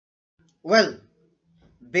Well,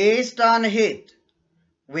 based on heat,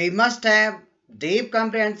 we must have deep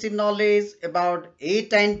comprehensive knowledge about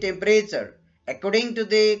heat and temperature according to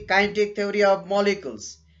the kinetic theory of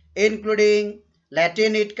molecules, including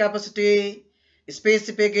latent heat capacity,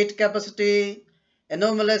 specific heat capacity,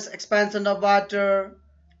 anomalous expansion of water,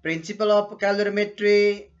 principle of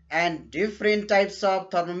calorimetry, and different types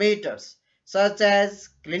of thermometers such as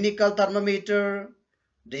clinical thermometer,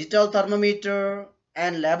 digital thermometer,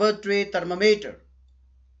 and laboratory thermometer.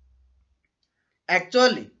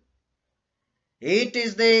 Actually, heat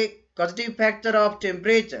is the causative factor of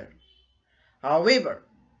temperature. However,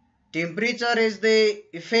 temperature is the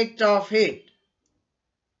effect of heat.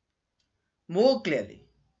 More clearly,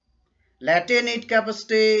 latent heat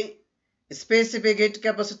capacity, specific heat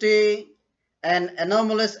capacity, and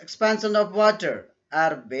anomalous expansion of water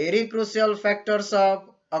are very crucial factors of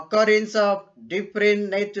occurrence of different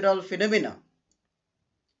natural phenomena.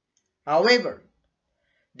 However,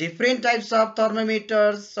 different types of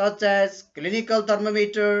thermometers such as clinical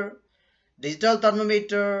thermometer, digital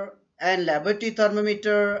thermometer, and laboratory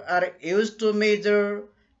thermometer are used to measure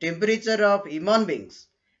temperature of human beings,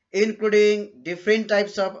 including different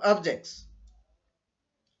types of objects.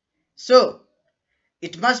 So,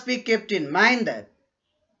 it must be kept in mind that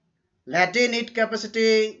latent heat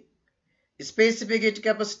capacity, specific heat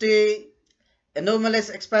capacity, anomalous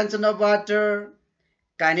expansion of water,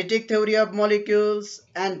 kinetic theory of molecules,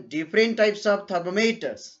 and different types of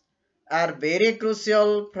thermometers are very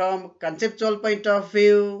crucial from conceptual point of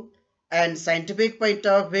view and scientific point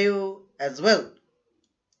of view as well.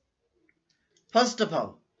 First of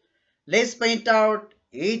all, let's point out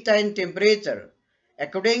heat and temperature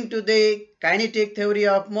according to the kinetic theory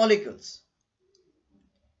of molecules.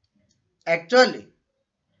 Actually,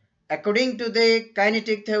 according to the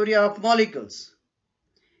kinetic theory of molecules,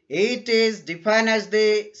 heat is defined as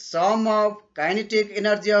the sum of kinetic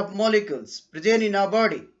energy of molecules present in a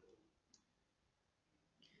body.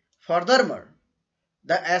 Furthermore,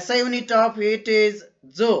 the SI unit of heat is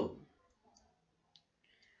joule.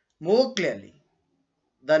 More clearly,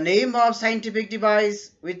 the name of scientific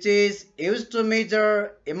device which is used to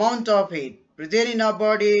measure amount of heat present in a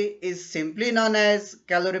body is simply known as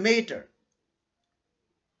calorimeter.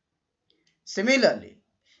 Similarly,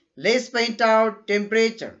 let's point out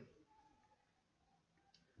temperature.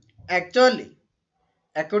 Actually,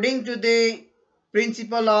 according to the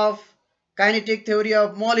principle of kinetic theory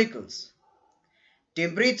of molecules,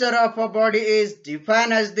 temperature of a body is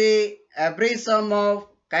defined as the average sum of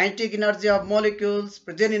kinetic energy of molecules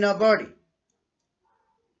present in a body.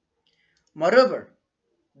 Moreover,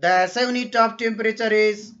 the SI unit of temperature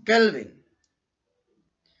is Kelvin.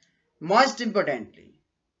 Most importantly,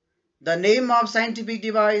 the name of scientific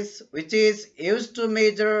device which is used to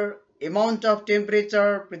measure amount of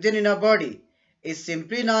temperature present in a body is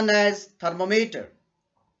simply known as thermometer.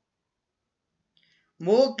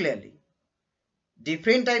 More clearly,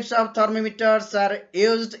 different types of thermometers are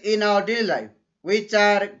used in our daily life which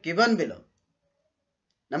are given below.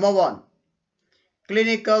 Number 1.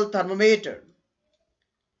 Clinical thermometer.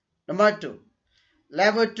 Number 2.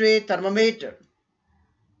 Laboratory thermometer.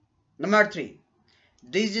 Number 3.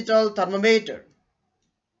 Digital thermometer.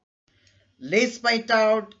 Let's point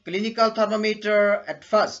out clinical thermometer at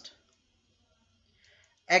first.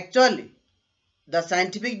 Actually, the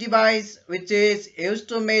scientific device which is used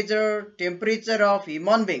to measure temperature of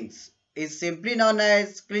human beings is simply known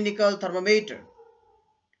as clinical thermometer.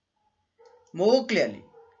 More clearly,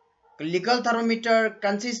 clinical thermometer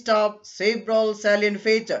consists of several salient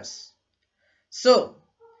features. So,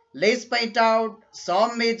 let's point out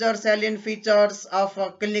some major salient features of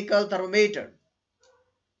a clinical thermometer.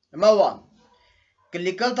 Number 1.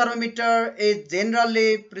 Clinical thermometer is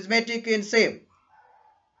generally prismatic in shape.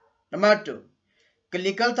 Number 2.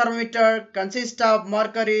 Clinical thermometer consists of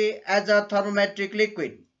mercury as a thermometric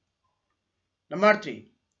liquid. Number 3.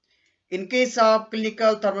 In case of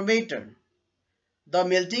clinical thermometer, the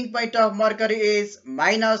melting point of mercury is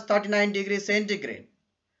minus 39 degrees centigrade.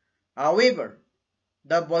 However,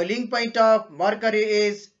 the boiling point of mercury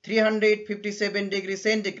is 357 degrees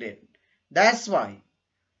centigrade. That's why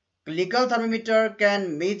clinical thermometer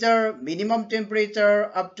can measure minimum temperature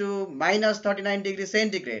up to minus 39 degrees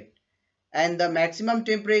centigrade and the maximum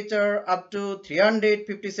temperature up to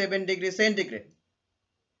 357 degrees centigrade.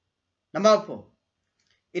 Number 4.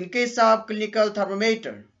 In case of clinical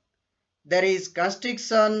thermometer, there is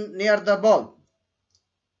constriction near the bulb.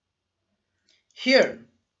 Here,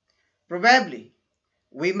 probably,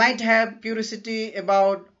 we might have curiosity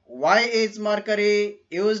about why is mercury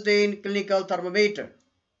used in clinical thermometer.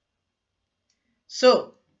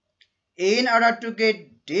 So, in order to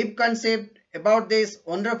get deep concept about this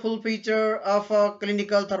wonderful feature of a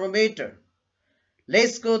clinical thermometer.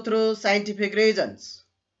 Let's go through scientific reasons.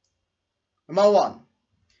 Number 1.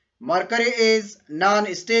 Mercury is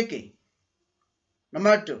non-sticky.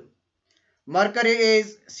 Number 2. Mercury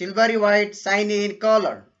is silvery white, shiny in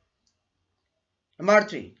color. Number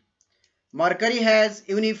 3. Mercury has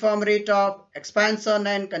uniform rate of expansion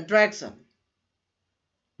and contraction.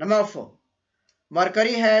 Number 4.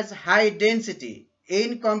 Mercury has high density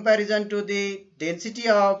in comparison to the density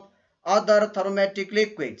of other thermometric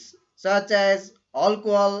liquids such as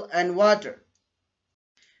alcohol and water.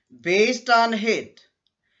 Based on heat,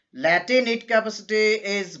 latent heat capacity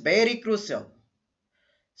is very crucial.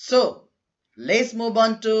 So, let's move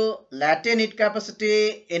on to latent heat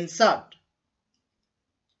capacity in short.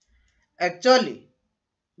 Actually,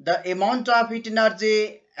 the amount of heat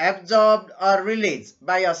energy absorbed or released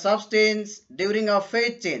by a substance during a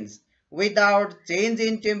phase change without change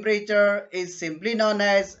in temperature is simply known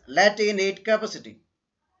as latent heat capacity.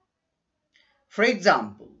 For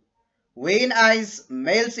example, when ice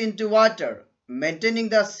melts into water, maintaining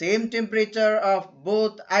the same temperature of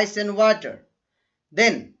both ice and water,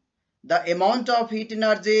 then the amount of heat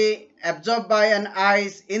energy absorbed by an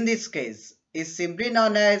ice in this case is simply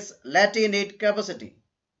known as latent heat capacity.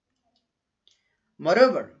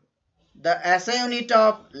 Moreover, the SI unit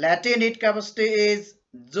of latent heat capacity is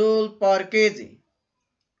joule per kg.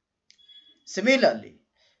 Similarly,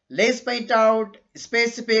 let's point out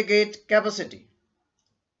specific heat capacity.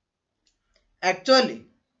 Actually,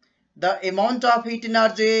 the amount of heat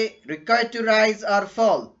energy required to rise or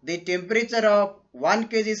fall the temperature of 1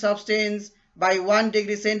 kg substance by 1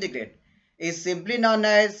 degree centigrade is simply known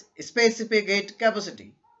as specific heat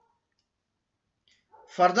capacity.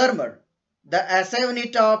 Furthermore, the SI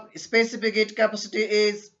unit of specific heat capacity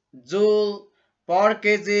is joule per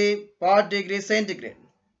kg per degree centigrade.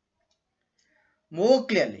 More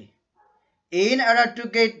clearly, in order to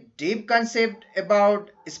get deep concept about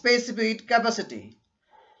specific heat capacity,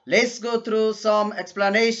 let's go through some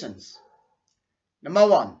explanations. Number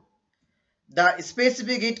 1. The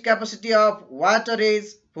specific heat capacity of water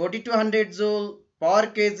is 4200 joule per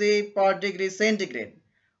kg per degree centigrade.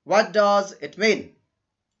 What does it mean?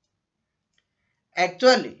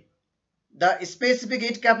 Actually, the specific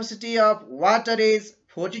heat capacity of water is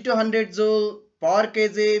 4200 joule per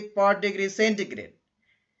kg per degree centigrade.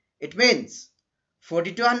 It means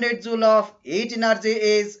 4200 joule of heat energy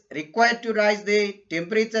is required to rise the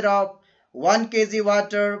temperature of 1 kg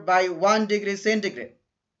water by 1 degree centigrade.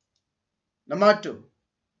 Number 2.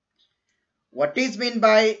 What is meant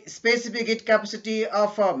by specific heat capacity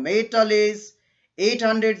of a metal is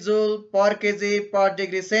 800 joule per kg per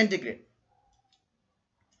degree centigrade.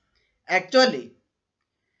 Actually,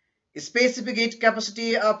 specific heat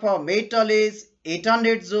capacity of a metal is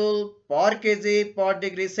 800 joule per kg per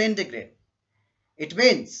degree centigrade. It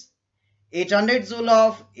means 800 joule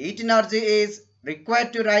of heat energy is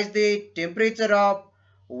required to rise the temperature of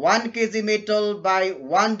 1 kg metal by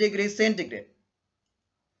 1 degree centigrade.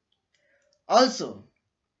 Also,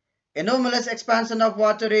 anomalous expansion of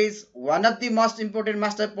water is one of the most important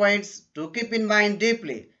master points to keep in mind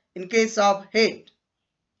deeply in case of heat.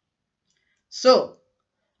 So,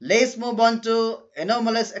 let's move on to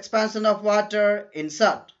anomalous expansion of water in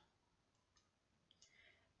short.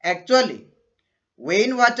 Actually,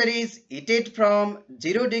 when water is heated from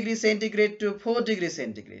 0 degree centigrade to 4 degree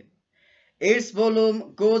centigrade, its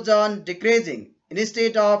volume goes on decreasing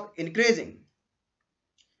instead of increasing.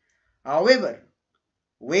 However,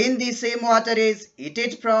 when the same water is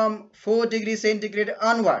heated from 4 degree centigrade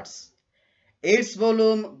onwards, its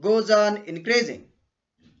volume goes on increasing.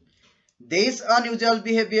 This unusual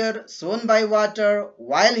behavior shown by water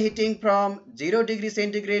while heating from 0 degree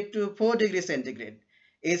centigrade to 4 degree centigrade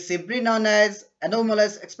is simply known as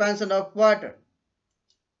anomalous expansion of water.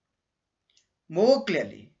 More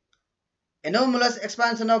clearly, anomalous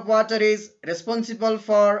expansion of water is responsible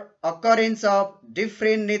for occurrence of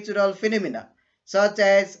different natural phenomena such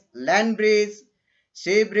as land breeze,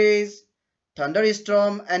 sea breeze,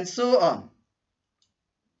 thunderstorm, and so on.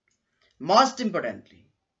 Most importantly,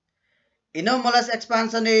 anomalous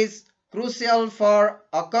expansion is crucial for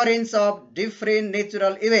occurrence of different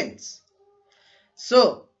natural events.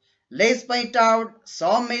 So, let's point out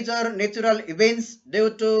some major natural events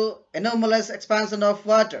due to anomalous expansion of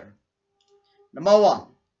water. Number 1.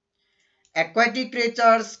 Aquatic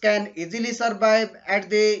creatures can easily survive at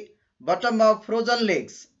the bottom of frozen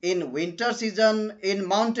lakes in winter season in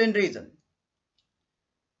mountain region.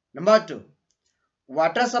 Number 2.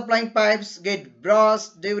 Water supplying pipes get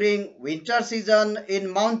burst during winter season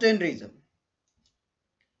in mountain region.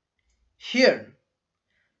 Here,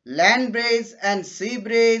 land breeze and sea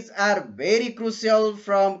breeze are very crucial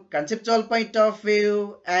from conceptual point of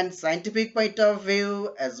view and scientific point of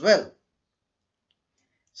view as well.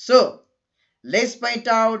 So, let's point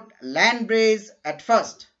out land breeze at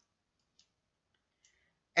first.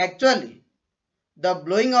 Actually, the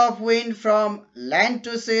blowing of wind from land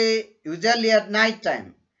to sea, usually at night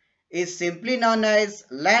time, is simply known as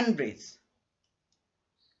land breeze.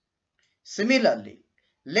 Similarly,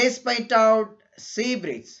 let's point out sea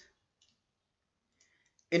breeze.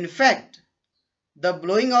 In fact, the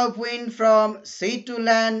blowing of wind from sea to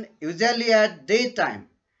land, usually at daytime,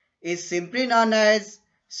 is simply known as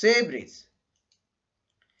sea breeze.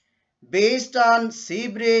 Based on sea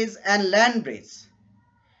breeze and land breeze,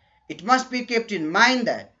 it must be kept in mind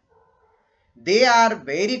that they are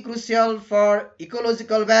very crucial for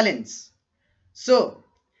ecological balance. So,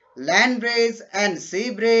 land breeze and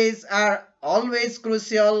sea breeze are always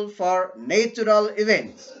crucial for natural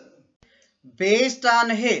events. Based on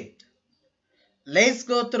heat, let's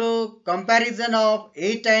go through comparison of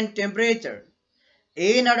heat and temperature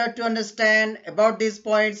in order to understand about these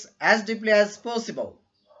points as deeply as possible.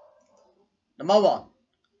 Number 1.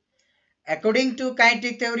 According to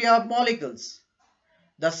kinetic theory of molecules,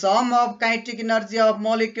 the sum of kinetic energy of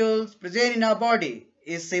molecules present in a body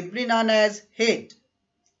is simply known as heat.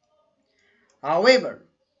 However,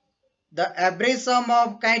 the average sum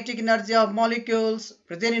of kinetic energy of molecules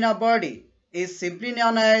present in a body is simply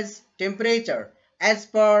known as temperature as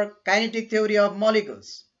per kinetic theory of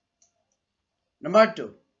molecules. Number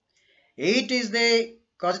 2. Heat is the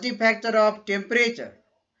causative factor of temperature,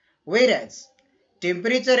 whereas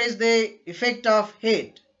temperature is the effect of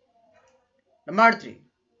heat. Number 3.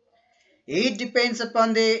 Heat depends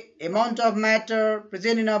upon the amount of matter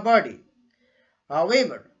present in a body.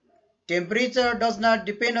 However, temperature does not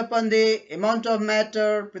depend upon the amount of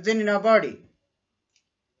matter present in a body.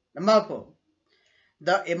 Number 4.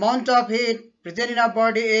 The amount of heat present in a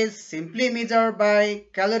body is simply measured by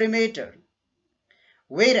calorimeter,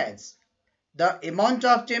 whereas the amount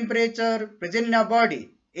of temperature present in a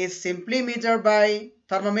body is simply measured by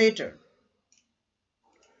thermometer.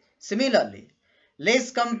 Similarly,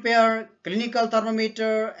 let's compare clinical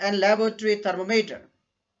thermometer and laboratory thermometer.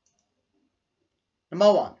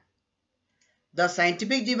 Number 1. The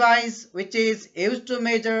scientific device which is used to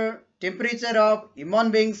measure temperature of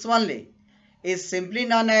human beings only is simply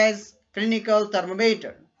known as clinical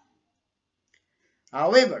thermometer.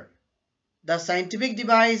 However, the scientific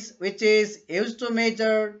device which is used to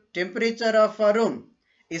measure temperature of a room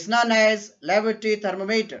is known as laboratory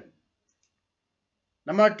thermometer.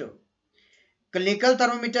 Number 2. Clinical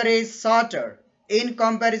thermometer is shorter in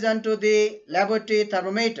comparison to the laboratory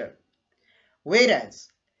thermometer, whereas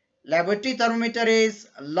laboratory thermometer is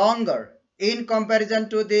longer in comparison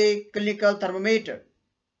to the clinical thermometer.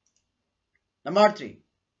 Number 3.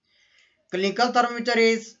 Clinical thermometer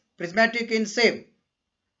is prismatic in shape.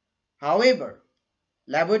 However,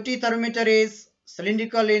 laboratory thermometer is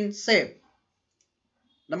cylindrical in shape.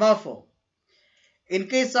 Number 4. In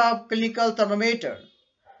case of clinical thermometer,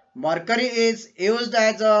 mercury is used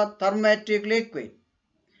as a thermometric liquid,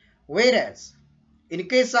 whereas in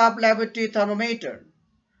case of laboratory thermometer,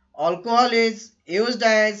 alcohol is used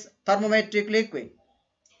as thermometric liquid.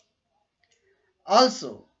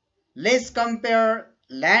 Also, let's compare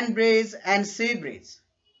land breeze and sea breeze.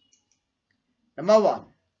 Number 1.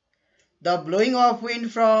 The blowing of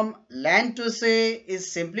wind from land to sea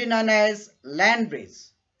is simply known as land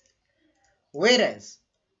breeze, whereas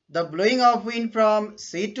the blowing of wind from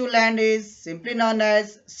sea to land is simply known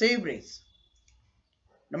as sea breeze.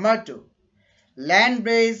 Number 2. Land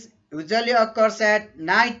breeze usually occurs at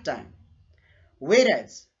night time,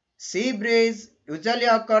 whereas sea breeze usually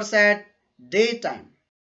occurs at daytime.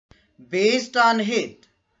 Based on heat,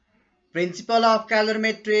 principle of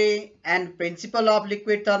calorimetry and principle of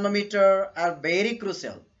liquid thermometer are very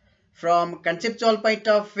crucial from conceptual point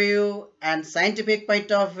of view and scientific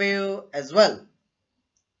point of view as well.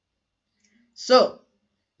 So,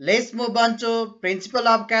 let's move on to principle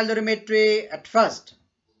of calorimetry at first.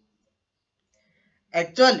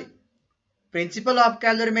 Actually, principle of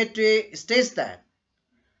calorimetry states that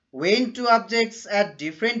when two objects at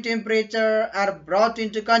different temperature are brought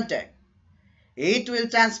into contact, heat will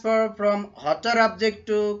transfer from hotter object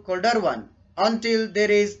to colder one until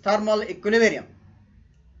there is thermal equilibrium.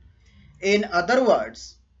 In other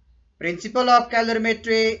words, principle of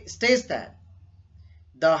calorimetry states that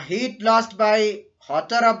the heat lost by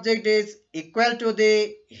hotter object is equal to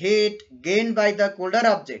the heat gained by the colder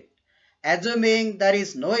object, assuming there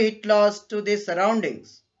is no heat loss to the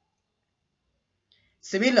surroundings.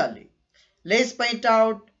 Similarly, let's point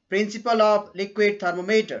out principle of liquid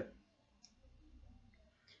thermometer.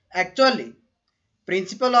 Actually,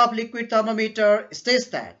 principle of liquid thermometer states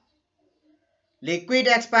that liquid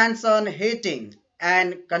expansion heating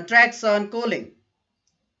and contraction cooling.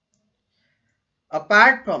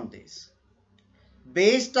 Apart from this,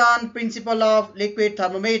 based on principle of liquid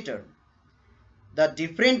thermometer, the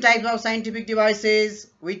different types of scientific devices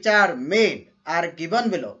which are made are given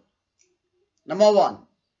below. Number 1,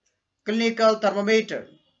 clinical thermometer.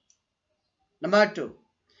 Number 2,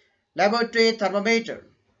 laboratory thermometer.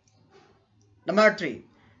 Number 3,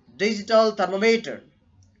 digital thermometer.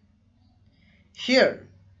 Here,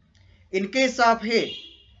 in case of heat,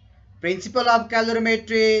 principle of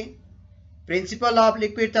calorimetry, principle of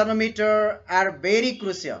liquid thermometer are very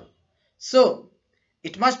crucial. So,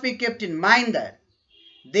 it must be kept in mind that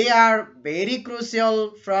they are very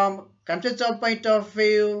crucial from conceptual point of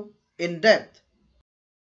view in depth.